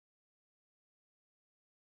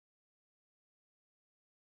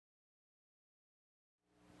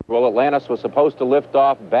Well, Atlantis was supposed to lift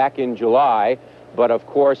off back in July, but of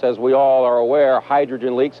course, as we all are aware,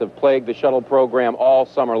 hydrogen leaks have plagued the shuttle program all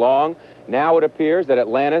summer long. Now it appears that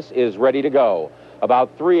Atlantis is ready to go.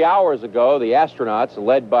 About 3 hours ago, the astronauts,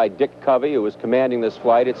 led by Dick Covey, who was commanding this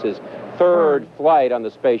flight, it's his third flight on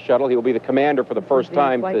the Space Shuttle. He will be the commander for the first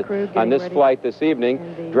time on this flight this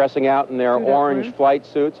evening, dressing out in their orange flight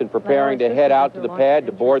suits and preparing to head out to the pad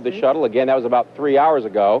to board the shuttle. Again, that was about 3 hours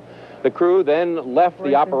ago. The crew then left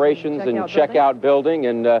the operations and checkout building,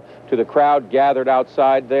 and to the crowd gathered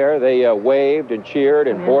outside there, they waved and cheered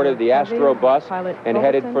and boarded the Astro bus and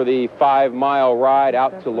headed for the 5-mile ride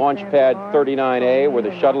out to launch pad 39A, where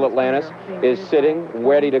the Shuttle Atlantis is sitting,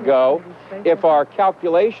 ready to go. If our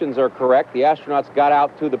calculations are correct, the astronauts got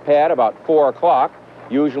out to the pad about 4 o'clock,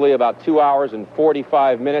 usually about 2 hours and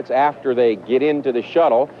 45 minutes after they get into the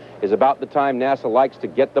shuttle, is about the time NASA likes to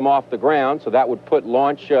get them off the ground, so that would put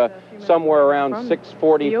launch somewhere around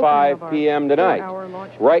 6:45 p.m. tonight.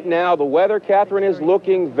 Right now, the weather, Catherine, is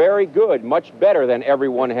looking very good, much better than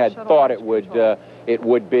everyone had thought it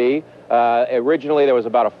would be. Originally, there was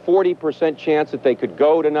about a 40% chance that they could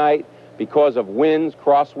go tonight because of winds,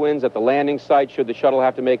 crosswinds at the landing site should the shuttle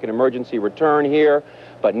have to make an emergency return here.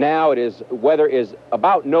 But now weather is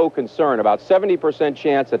about no concern, about 70%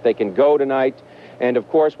 chance that they can go tonight. And of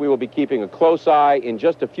course, we will be keeping a close eye. In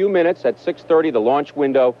just a few minutes at 6:30, the launch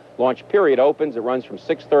period opens. It runs from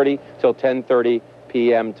 6:30 till 10:30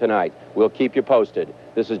 p.m. tonight. We'll keep you posted.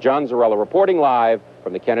 This is John Zarella reporting live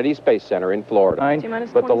from the Kennedy Space Center in Florida.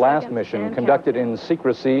 But the last mission conducted in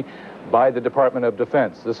secrecy by the Department of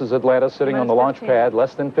Defense. This is Atlantis sitting on the launch pad.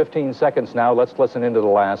 Less than 15 seconds now. Let's listen into the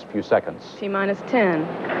last few seconds. T-minus 10,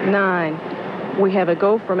 9. We have a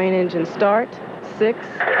go for main engine start. 6,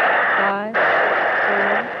 5, 4,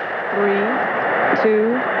 3,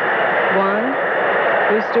 2, 1.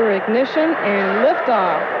 Booster ignition and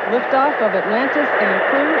liftoff. Liftoff of Atlantis and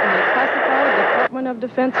crew in a classified Department of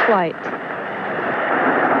Defense flight.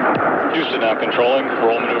 Houston now controlling.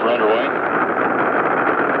 Roll maneuver underway.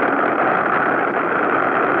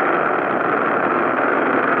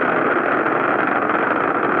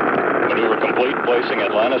 Placing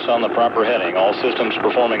Atlantis on the proper heading. All systems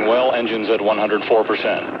performing well. Engines at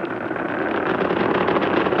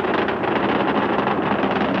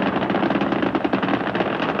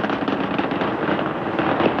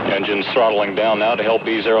 104%. Engines throttling down now to help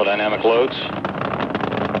ease aerodynamic loads.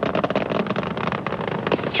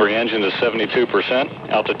 3 engines is 72%.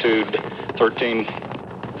 Altitude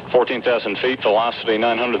 14,000 feet. Velocity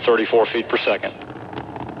 934 feet per second.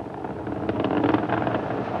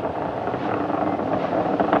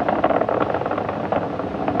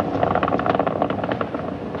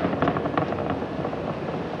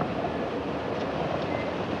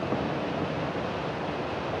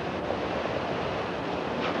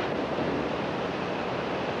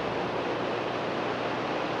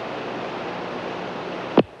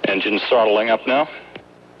 Engines throttling up now.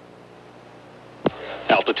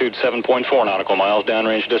 Altitude 7.4 nautical miles,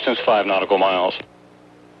 downrange distance 5 nautical miles.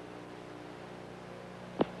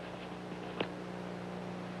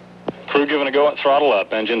 Crew giving a go at throttle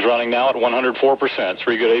up. Engines running now at 104%.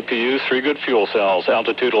 3 good APUs, 3 good fuel cells.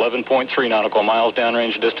 Altitude 11.3 nautical miles,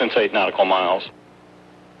 downrange distance 8 nautical miles.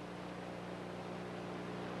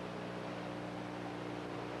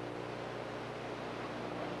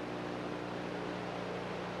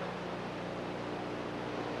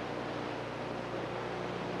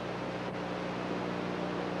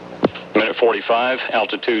 Minute 45,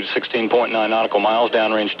 altitude 16.9 nautical miles,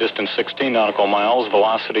 downrange distance 16 nautical miles,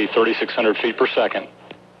 velocity 3,600 feet per second.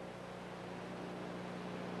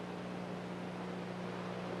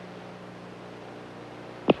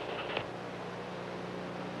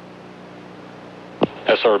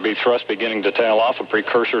 SRB thrust beginning to tail off, a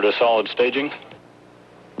precursor to solid staging.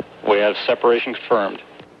 We have separation confirmed.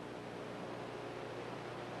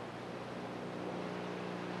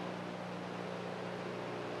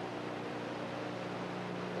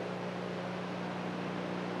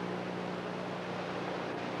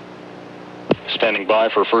 Standing by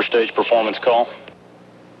for first stage performance call.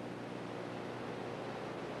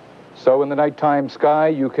 So in the nighttime sky,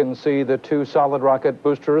 you can see the 2 solid rocket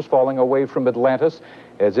boosters falling away from Atlantis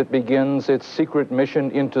as it begins its secret mission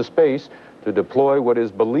into space to deploy what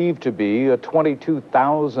is believed to be a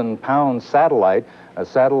 22,000-pound satellite a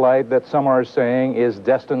satellite that some are saying is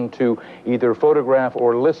destined to either photograph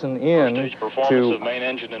or listen in to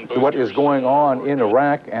what is going on in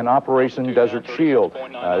Iraq and Operation Desert Shield.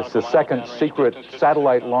 It's the second secret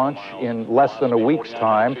satellite launch in less than a week's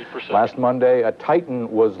time. Last Monday, a Titan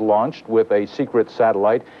was launched with a secret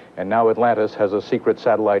satellite, and now Atlantis has a secret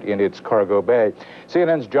satellite in its cargo bay.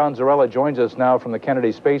 CNN's John Zarella joins us now from the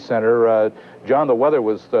Kennedy Space Center. John, the weather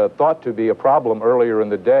was thought to be a problem earlier in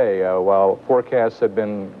the day, while forecasts had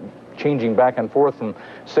been changing back and forth from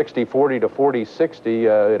 60-40 to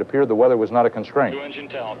 40-60. It appeared the weather was not a constraint.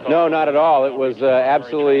 No, not at all. It was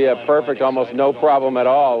absolutely perfect, almost no problem at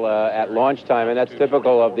all at launch time, and that's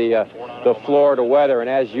typical of the Florida weather. And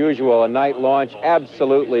as usual, a night launch,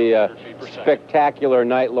 absolutely spectacular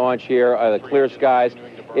night launch here, the clear skies.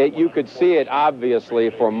 You could see it,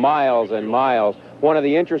 obviously, for miles and miles. One of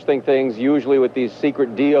the interesting things usually with these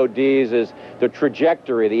secret DODs is the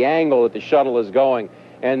trajectory, the angle that the shuttle is going.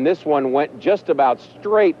 And this one went just about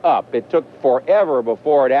straight up. It took forever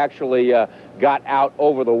before it actually got out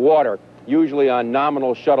over the water. Usually on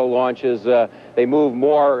nominal shuttle launches, they move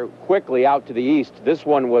more quickly out to the east. This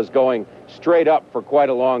one was going straight up for quite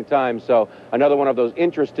a long time. So another one of those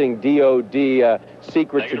interesting DOD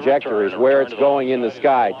secret trajectories, where it's going in the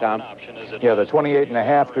sky, Tom. Yeah, the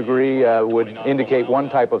 28.5 degree would indicate one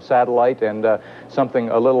type of satellite, and something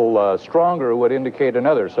a little stronger would indicate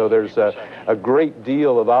another. So there's a great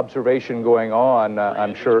deal of observation going on,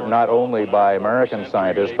 I'm sure, not only by American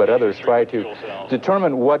scientists, but others try to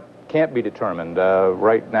determine what can't be determined.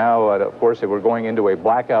 Right now, of course, we're going into a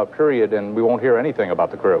blackout period, and we won't hear anything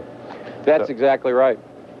about the crew. That's exactly right.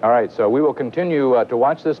 All right, so we will continue to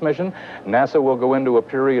watch this mission. NASA will go into a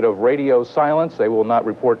period of radio silence. They will not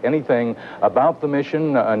report anything about the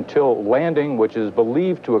mission until landing, which is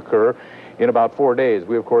believed to occur in about 4 days.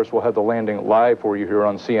 We, of course, will have the landing live for you here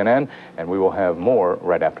on CNN, and we will have more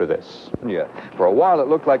right after this. Yeah. For a while, it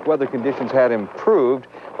looked like weather conditions had improved,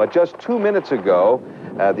 but just 2 minutes ago,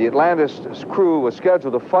 the Atlantis crew was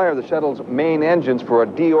scheduled to fire the shuttle's main engines for a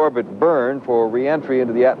deorbit burn for re-entry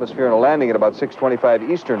into the atmosphere and a landing at about 6:25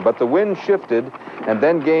 Eastern. But the wind shifted and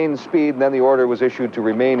then gained speed, and then the order was issued to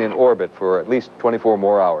remain in orbit for at least 24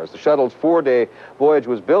 more hours. The shuttle's 4-day voyage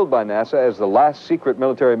was billed by NASA as the last secret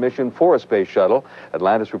military mission for a space shuttle.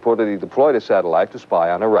 Atlantis reportedly deployed a satellite to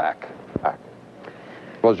spy on Iraq.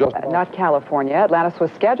 Well, not California. Atlantis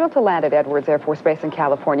was scheduled to land at Edwards Air Force Base in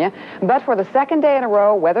California, but for the second day in a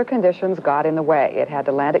row, weather conditions got in the way. It had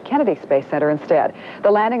to land at Kennedy Space Center instead.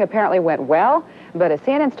 The landing apparently went well, but as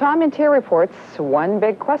CNN's Tom Mintier reports, one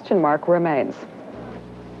big question mark remains.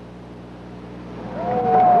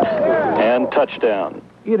 And touchdown.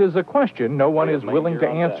 It is a question no one is willing to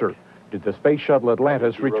answer. Did the Space Shuttle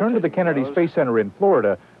Atlantis return to the Kennedy Space Center in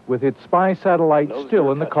Florida with its spy satellite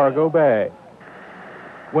still in the cargo bay?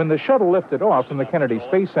 When the shuttle lifted off from the Kennedy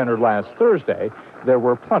Space Center last Thursday, there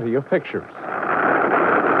were plenty of pictures.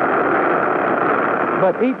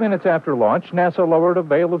 But 8 minutes after launch, NASA lowered a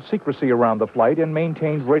veil of secrecy around the flight and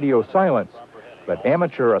maintained radio silence. But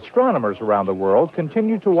amateur astronomers around the world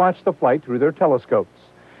continued to watch the flight through their telescopes.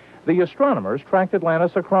 The astronomers tracked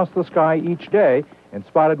Atlantis across the sky each day and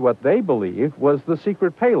spotted what they believed was the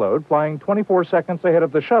secret payload flying 24 seconds ahead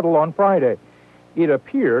of the shuttle on Friday. It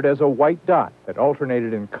appeared as a white dot that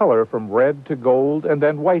alternated in color from red to gold and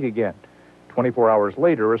then white again. 24 hours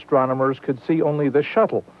later, astronomers could see only the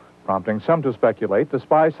shuttle, prompting some to speculate the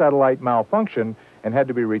spy satellite malfunctioned and had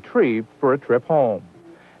to be retrieved for a trip home.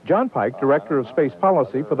 John Pike, Director of Space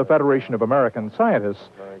Policy for the Federation of American Scientists,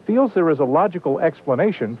 feels there is a logical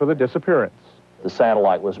explanation for the disappearance. The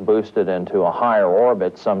satellite was boosted into a higher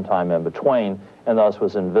orbit sometime in between and thus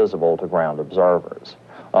was invisible to ground observers.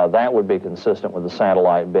 That would be consistent with the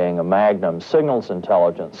satellite being a Magnum signals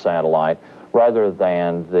intelligence satellite rather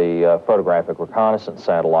than the photographic reconnaissance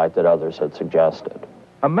satellite that others had suggested.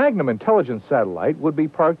 A Magnum intelligence satellite would be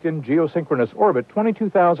parked in geosynchronous orbit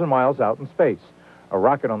 22,000 miles out in space. A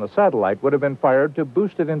rocket on the satellite would have been fired to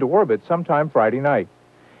boost it into orbit sometime Friday night.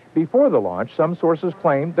 Before the launch, some sources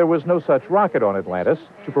claimed there was no such rocket on Atlantis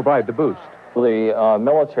to provide the boost. The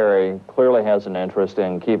military clearly has an interest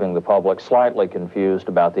in keeping the public slightly confused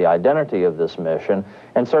about the identity of this mission,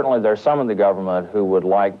 and certainly there's some in the government who would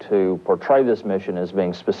like to portray this mission as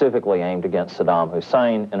being specifically aimed against Saddam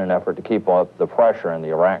Hussein in an effort to keep up the pressure in the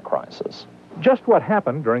Iraq crisis. Just what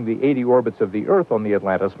happened during the 80 orbits of the Earth on the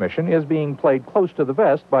Atlantis mission is being played close to the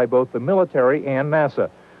vest by both the military and NASA.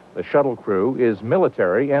 The shuttle crew is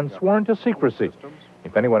military and sworn to secrecy.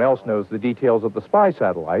 If anyone else knows the details of the spy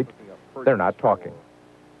satellite, they're not talking.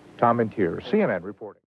 Tom Mintier, CNN reporting.